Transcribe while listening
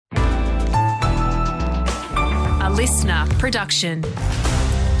listener production.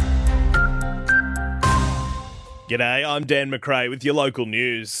 G'day, I'm Dan McRae with your local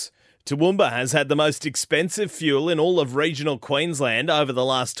news. Toowoomba has had the most expensive fuel in all of regional Queensland over the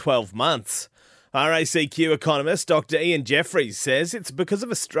last 12 months. RACQ economist Dr. Ian Jeffries says it's because of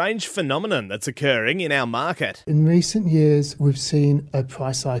a strange phenomenon that's occurring in our market. In recent years, we've seen a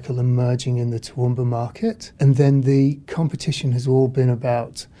price cycle emerging in the Toowoomba market, and then the competition has all been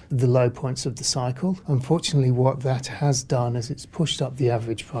about the low points of the cycle. Unfortunately, what that has done is it's pushed up the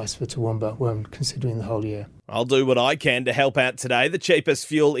average price for Toowoomba when considering the whole year. I'll do what I can to help out today. The cheapest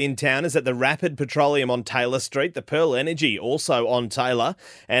fuel in town is at the Rapid Petroleum on Taylor Street, the Pearl Energy also on Taylor,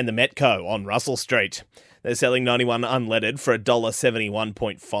 and the Metco on Russell Street. They're selling 91 unleaded for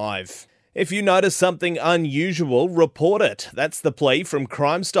 $1.71.5. If you notice something unusual, report it. That's the plea from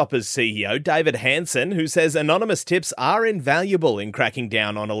Crime Stoppers CEO David Hansen, who says anonymous tips are invaluable in cracking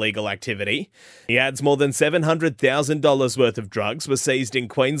down on illegal activity. He adds more than $700,000 worth of drugs were seized in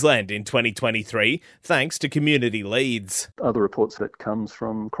Queensland in 2023, thanks to community leads. Other reports that comes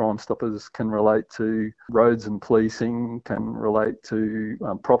from Crime Stoppers can relate to roads and policing, can relate to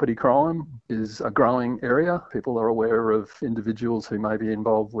property crime is a growing area. People are aware of individuals who may be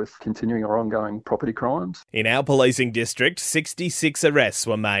involved with continuing or ongoing property crimes. In our policing district, 66 arrests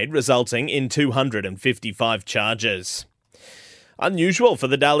were made, resulting in 255 charges. Unusual for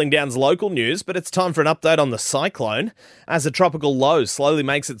the Darling Downs local news, but it's time for an update on the cyclone. As a tropical low slowly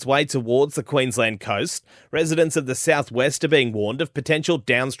makes its way towards the Queensland coast, residents of the southwest are being warned of potential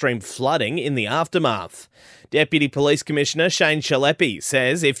downstream flooding in the aftermath. Deputy Police Commissioner Shane Shalepi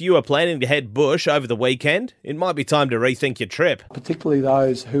says if you are planning to head bush over the weekend, it might be time to rethink your trip. Particularly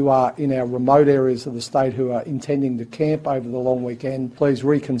those who are in our remote areas of the state who are intending to camp over the long weekend, please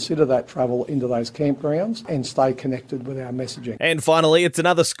reconsider that travel into those campgrounds and stay connected with our messaging. And finally, it's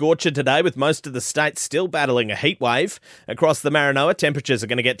another scorcher today with most of the state still battling a heat wave. Across the Maranoa, temperatures are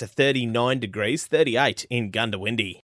going to get to 39 degrees, 38 in Gundawindi.